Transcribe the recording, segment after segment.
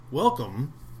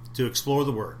Welcome to Explore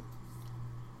the Word.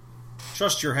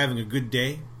 Trust you're having a good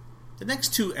day. The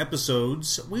next two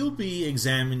episodes we'll be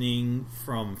examining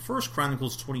from 1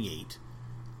 Chronicles 28.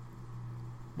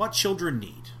 What children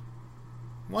need.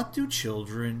 What do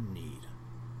children need?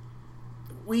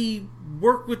 We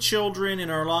work with children in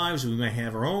our lives. We may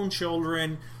have our own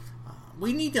children.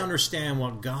 We need to understand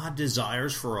what God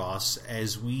desires for us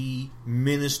as we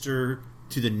minister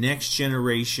to the next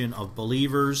generation of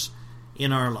believers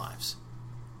in our lives.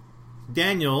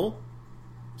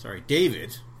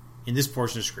 David, in this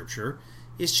portion of Scripture,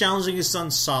 is challenging his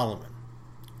son Solomon,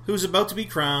 who is about to be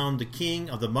crowned the king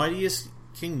of the mightiest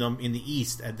kingdom in the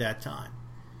East at that time.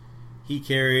 He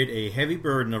carried a heavy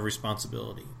burden of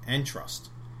responsibility and trust.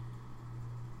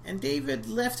 And David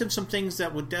left him some things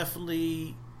that would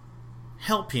definitely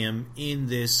help him in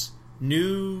this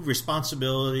new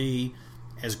responsibility,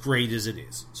 as great as it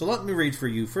is. So let me read for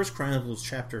you 1 Chronicles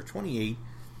chapter 28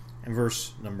 and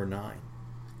verse number 9.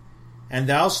 And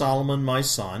thou, Solomon, my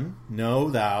son, know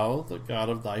thou the God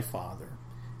of thy father,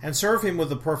 and serve him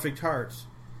with a perfect heart,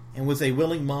 and with a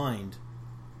willing mind.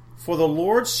 For the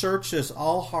Lord searcheth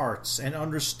all hearts, and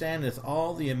understandeth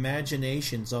all the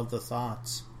imaginations of the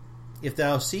thoughts. If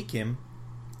thou seek him,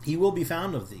 he will be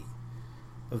found of thee.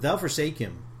 If thou forsake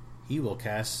him, he will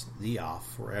cast thee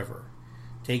off forever.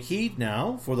 Take heed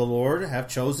now, for the Lord hath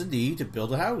chosen thee to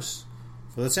build a house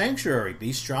for the sanctuary.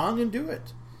 Be strong and do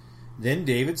it. Then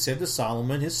David said to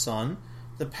Solomon his son,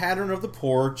 the pattern of the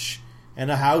porch, and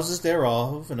the houses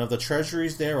thereof, and of the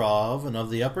treasuries thereof, and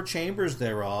of the upper chambers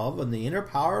thereof, and the inner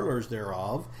parlors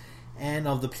thereof, and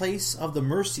of the place of the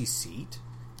mercy seat,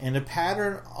 and the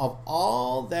pattern of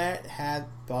all that had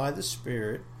by the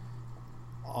Spirit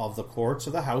of the courts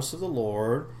of the house of the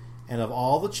Lord, and of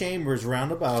all the chambers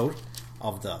round about,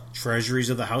 of the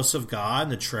treasuries of the house of God,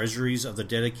 and the treasuries of the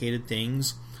dedicated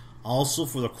things, also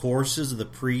for the courses of the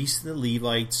priests and the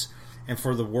Levites, and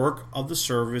for the work of the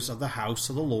service of the house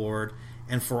of the Lord,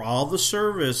 and for all the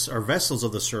service or vessels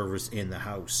of the service in the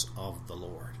house of the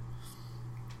Lord.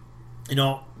 You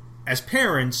know, as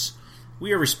parents,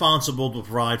 we are responsible to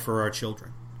provide for our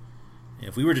children.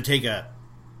 If we were to take a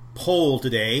poll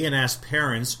today and ask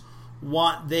parents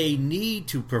what they need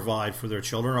to provide for their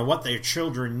children, or what their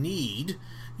children need,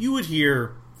 you would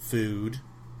hear food,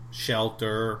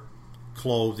 shelter,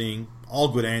 clothing, all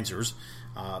good answers.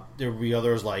 There would be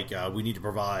others like we need to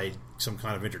provide some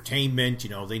kind of entertainment.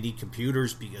 You know, they need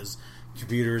computers because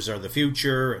computers are the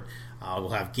future. We'll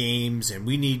have games, and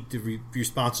we need to be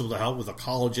responsible to help with a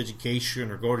college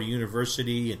education or go to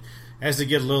university. And as they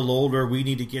get a little older, we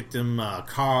need to get them a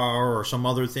car or some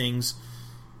other things.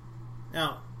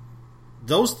 Now,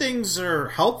 those things are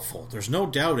helpful. There's no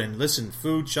doubt. And listen,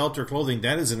 food, shelter, clothing,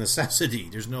 that is a necessity.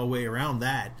 There's no way around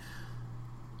that.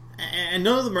 And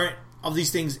none of them of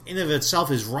these things in of itself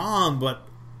is wrong, but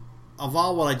of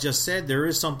all what I just said, there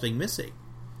is something missing.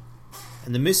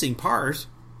 And the missing part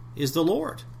is the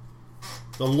Lord.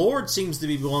 The Lord seems to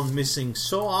be the one missing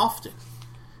so often.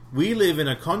 We live in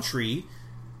a country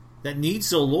that needs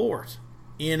the Lord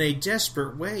in a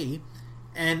desperate way,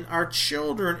 and our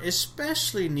children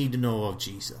especially need to know of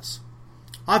Jesus.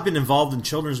 I've been involved in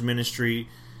children's ministry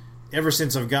ever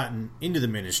since I've gotten into the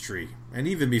ministry. And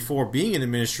even before being in the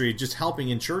ministry, just helping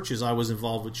in churches, I was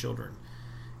involved with children.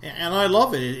 And I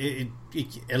love it.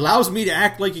 It allows me to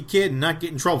act like a kid and not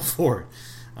get in trouble for it.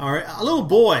 All right. A little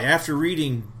boy, after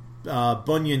reading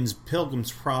Bunyan's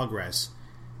Pilgrim's Progress,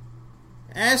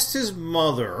 asked his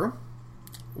mother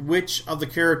which of the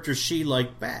characters she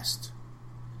liked best.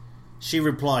 She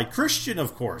replied, Christian,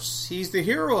 of course. He's the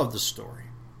hero of the story.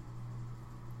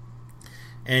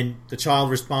 And the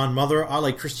child responded, Mother, I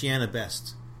like Christiana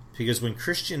best, because when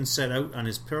Christian set out on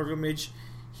his pilgrimage,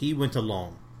 he went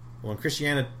alone. When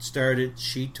Christiana started,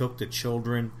 she took the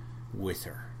children with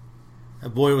her.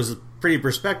 That boy was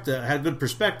had good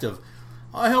perspective.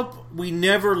 I hope we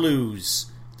never lose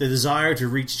the desire to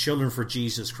reach children for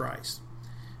Jesus Christ.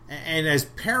 And as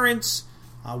parents,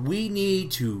 we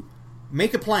need to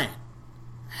make a plan.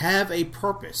 Have a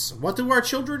purpose. What do our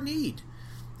children need?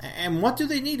 And what do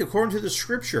they need according to the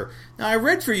Scripture? Now, I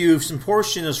read for you some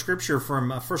portion of Scripture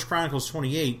from 1 Chronicles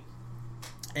 28,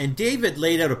 and David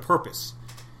laid out a purpose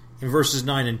in verses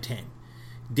 9 and 10.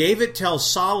 David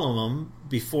tells Solomon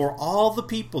before all the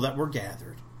people that were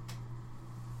gathered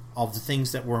of the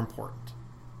things that were important,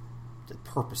 the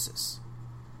purposes.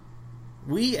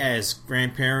 We as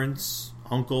grandparents,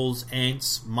 uncles,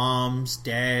 aunts, moms,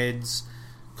 dads,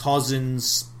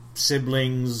 cousins,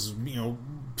 siblings,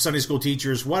 Sunday school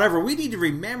teachers, whatever, we need to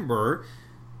remember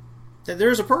that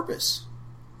there's a purpose.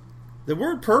 The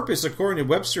word purpose, according to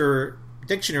Webster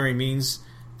Dictionary, means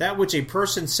that which a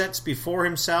person sets before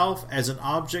himself as an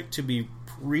object to be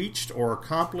reached or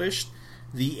accomplished,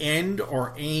 the end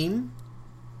or aim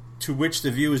to which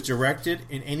the view is directed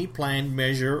in any planned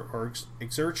measure or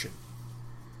exertion.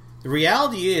 The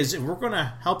reality is, if we're going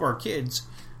to help our kids,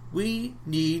 we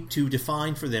need to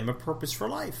define for them a purpose for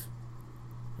life.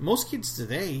 Most kids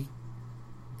today,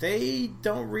 they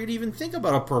don't really even think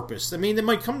about a purpose. I mean, they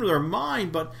might come to their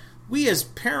mind, but we as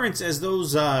parents, as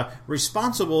those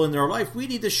responsible in their life, we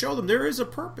need to show them there is a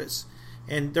purpose.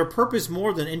 And their purpose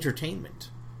more than entertainment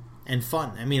and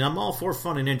fun. I mean, I'm all for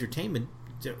fun and entertainment,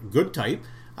 good type,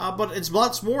 but it's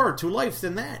lots more to life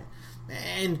than that.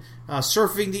 And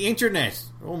surfing the internet,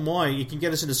 oh my, it can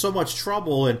get us into so much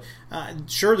trouble. And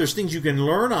sure, there's things you can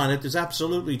learn on it. That's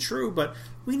absolutely true. But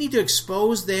we need to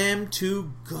expose them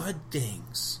to good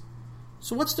things.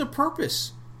 So what's the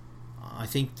purpose? I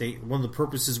think one of the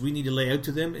purposes we need to lay out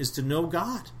to them is to know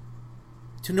God.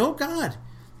 To know God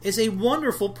is a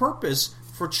wonderful purpose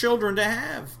for children to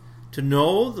have. To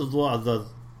know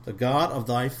the God of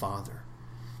thy Father.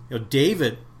 You know,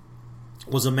 David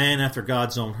was a man after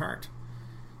God's own heart.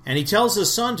 And he tells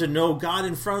his son to know God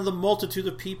in front of the multitude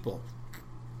of people.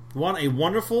 What a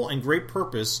wonderful and great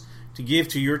purpose to give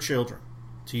to your children,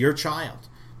 to your child.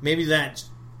 Maybe that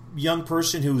young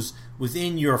person who's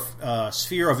within your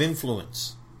sphere of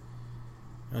influence.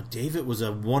 Now, David was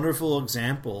a wonderful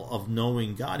example of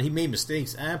knowing God. He made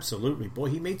mistakes, absolutely. Boy,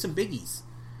 he made some biggies.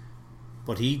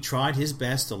 But he tried his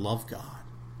best to love God.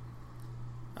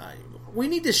 We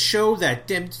need to show that,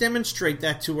 demonstrate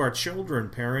that to our children,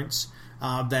 parents,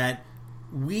 that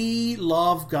we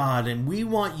love God and we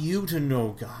want you to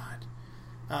know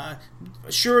God.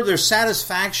 Sure, there's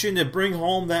satisfaction to bring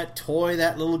home that toy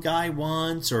that little guy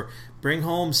wants, or bring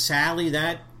home Sally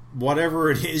that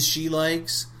whatever it is she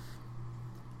likes.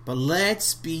 But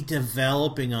let's be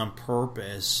developing on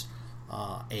purpose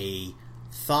a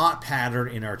thought pattern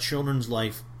in our children's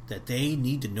life that they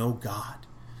need to know God.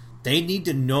 They need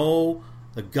to know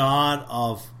the God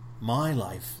of my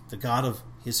life, the God of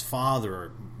his father,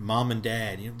 or mom and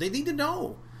dad. You know, they need to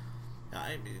know.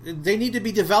 They need to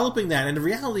be developing that. And the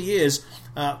reality is,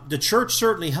 the church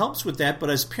certainly helps with that,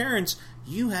 but as parents,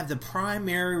 you have the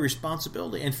primary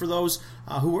responsibility. And for those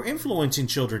who are influencing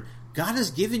children, God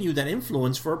has given you that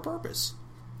influence for a purpose,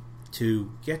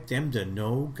 to get them to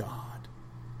know God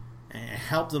and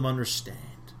help them understand.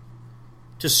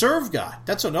 To serve God,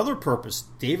 that's another purpose.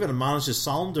 David admonishes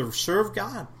Solomon to serve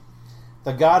God.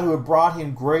 The God who had brought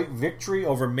him great victory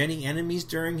over many enemies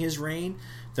during his reign.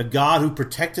 The God who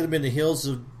protected him in the hills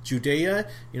of Judea,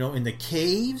 in the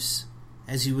caves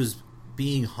as he was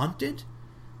being hunted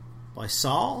by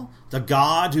Saul. The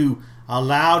God who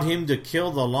allowed him to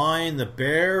kill the lion, the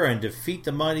bear, and defeat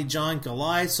the mighty giant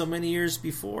Goliath so many years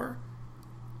before.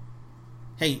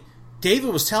 Hey,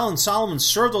 David was telling Solomon,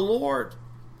 serve the Lord.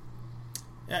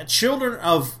 Children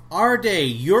of our day,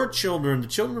 your children, the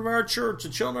children of our church, the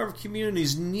children of our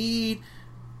communities need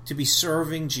to be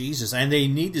serving Jesus. And they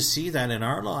need to see that in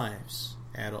our lives,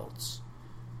 adults.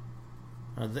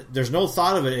 There's no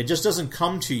thought of it. It just doesn't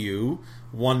come to you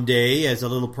one day as a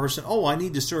little person, oh, I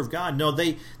need to serve God. No,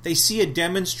 they see it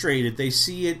demonstrated. They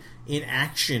see it in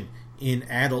action in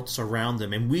adults around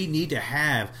them. And we need to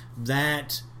have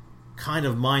that kind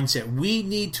of mindset. We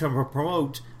need to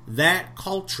promote that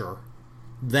culture,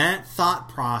 that thought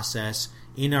process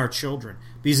in our children,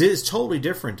 because it is totally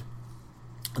different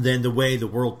than the way the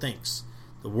world thinks.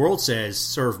 The world says,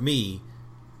 serve me.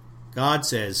 God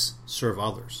says, serve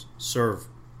others. Serve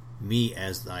me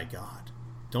as thy God.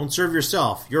 Don't serve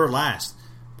yourself. You're last.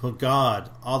 Put God,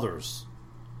 others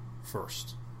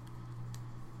first.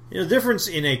 The difference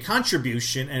in a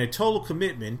contribution and a total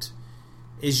commitment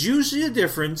is usually the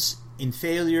difference in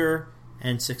failure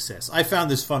and success. I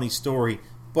found this funny story,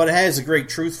 but it has a great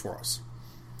truth for us.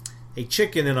 A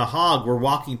chicken and a hog were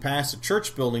walking past a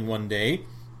church building one day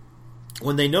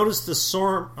when they noticed the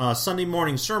Sunday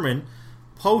morning sermon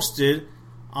posted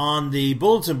on the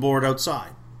bulletin board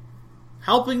outside.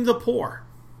 Helping the poor.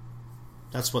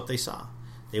 That's what they saw.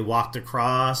 They walked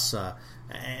across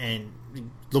and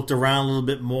looked around a little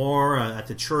bit more at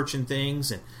the church and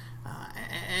things.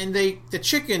 And the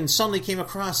chicken suddenly came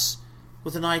across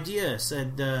with an idea.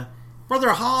 Said,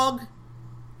 Brother Hog,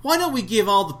 why don't we give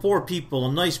all the poor people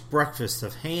a nice breakfast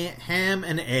of ham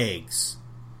and eggs?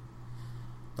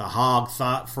 The hog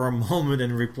thought for a moment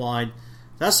and replied,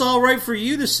 that's all right for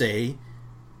you to say,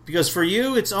 because for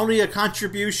you it's only a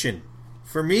contribution.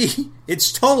 For me,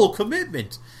 it's total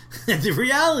commitment. And the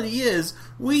reality is,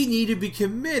 we need to be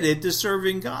committed to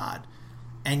serving God.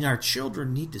 And our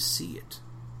children need to see it.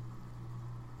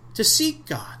 To seek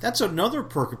God. That's another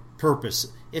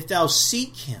purpose if thou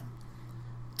seek him.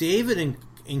 David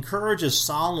encourages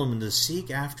Solomon to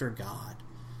seek after God.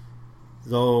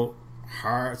 Though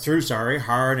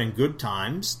hard and good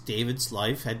times, David's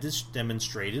life had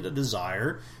demonstrated a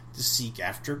desire to seek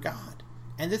after God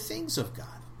and the things of God.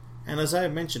 And as I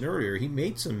mentioned earlier, he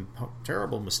made some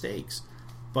terrible mistakes,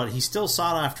 but he still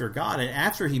sought after God. And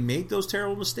after he made those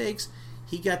terrible mistakes,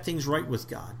 he got things right with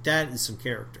God. That is some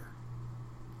character.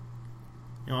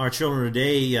 Our children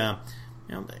today,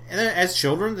 as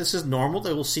children, this is normal.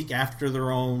 They will seek after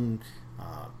their own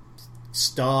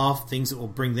stuff, things that will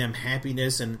bring them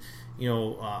happiness. And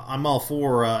I'm all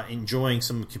for enjoying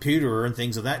some computer and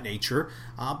things of that nature,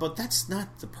 but that's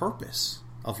not the purpose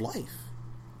of life.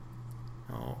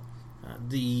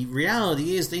 The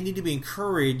reality is they need to be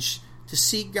encouraged to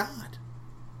seek God.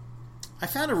 I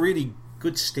found a really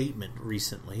good statement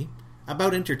recently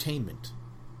about entertainment.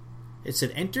 It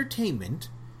said, entertainment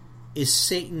is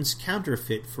Satan's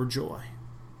counterfeit for joy.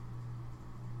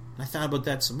 I thought about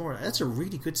that some more. That's a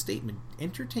really good statement.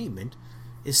 Entertainment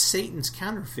is Satan's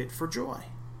counterfeit for joy.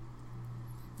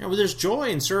 There's joy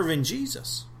in serving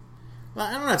Jesus. Well,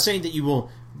 I'm not saying that you will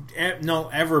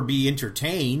ever be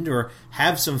entertained or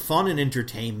have some fun in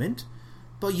entertainment,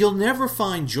 but you'll never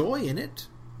find joy in it.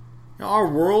 Our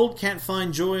world can't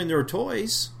find joy in their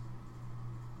toys.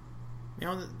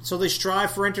 So they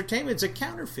strive for entertainment. It's a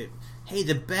counterfeit. Hey,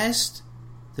 the best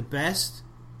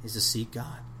is to seek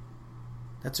God.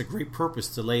 That's a great purpose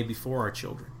to lay before our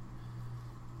children.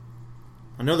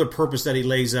 Another purpose that he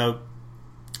lays out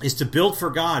is to build for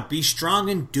God. Be strong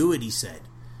and do it, he said.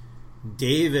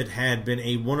 David had been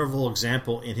a wonderful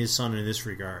example in his son in this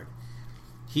regard.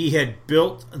 He had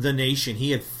built the nation.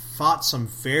 He had fought some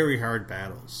very hard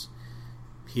battles.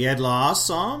 He had lost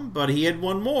some, but he had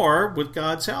won more with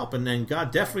God's help, and then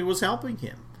God definitely was helping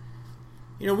him.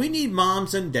 We need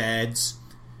moms and dads.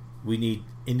 We need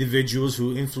individuals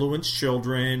who influence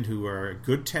children, who are a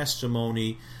good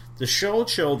testimony, to show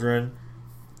children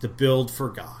to build for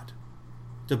God,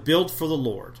 to build for the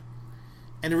Lord.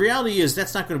 And the reality is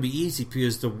that's not going to be easy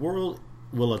because the world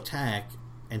will attack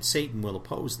and Satan will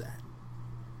oppose that.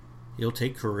 He'll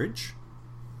take courage,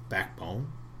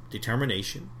 backbone,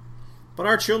 determination. But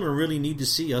our children really need to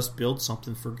see us build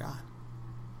something for God.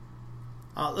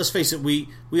 Let's face it, we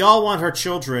all want our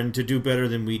children to do better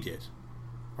than we did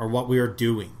or what we are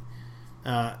doing.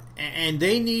 And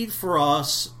they need for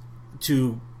us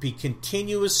to be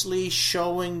continuously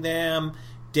showing them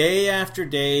day after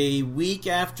day, week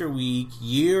after week,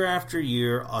 year after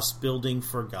year, us building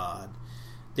for God.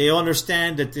 They'll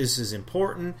understand that this is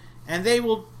important, and they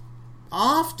will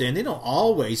often, they don't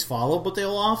always follow, but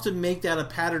they'll often make that a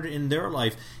pattern in their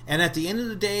life. And at the end of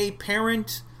the day,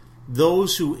 parent,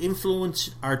 those who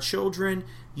influence our children,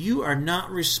 you are not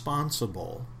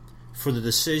responsible for the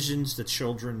decisions that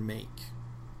children make.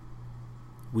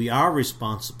 We are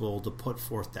responsible to put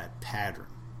forth that pattern,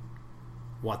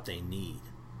 what they need.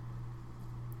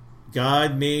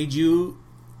 God made you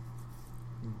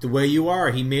the way you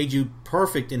are. He made you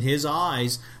perfect in His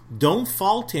eyes. Don't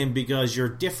fault Him because you're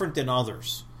different than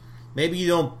others. Maybe you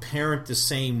don't parent the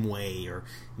same way, or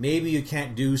maybe you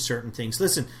can't do certain things.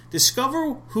 Listen,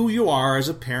 discover who you are as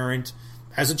a parent,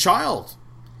 as a child,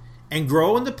 and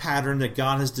grow in the pattern that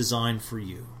God has designed for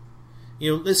you.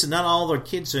 Listen, not all the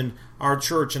kids in our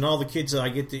church and all the kids that I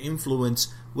get to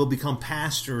influence will become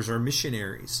pastors or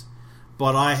missionaries.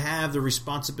 But I have the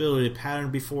responsibility to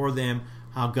pattern before them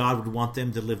how God would want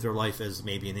them to live their life as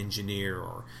maybe an engineer,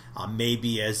 or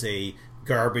maybe as a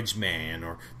garbage man,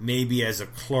 or maybe as a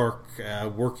clerk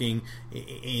working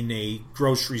in a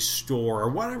grocery store, or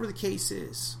whatever the case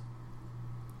is.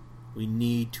 We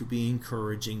need to be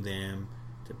encouraging them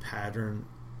to pattern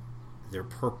their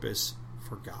purpose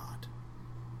for God.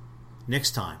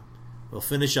 Next time, we'll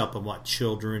finish up on what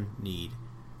children need.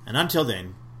 And until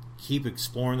then, keep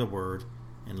exploring the Word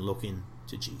and looking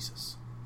to Jesus.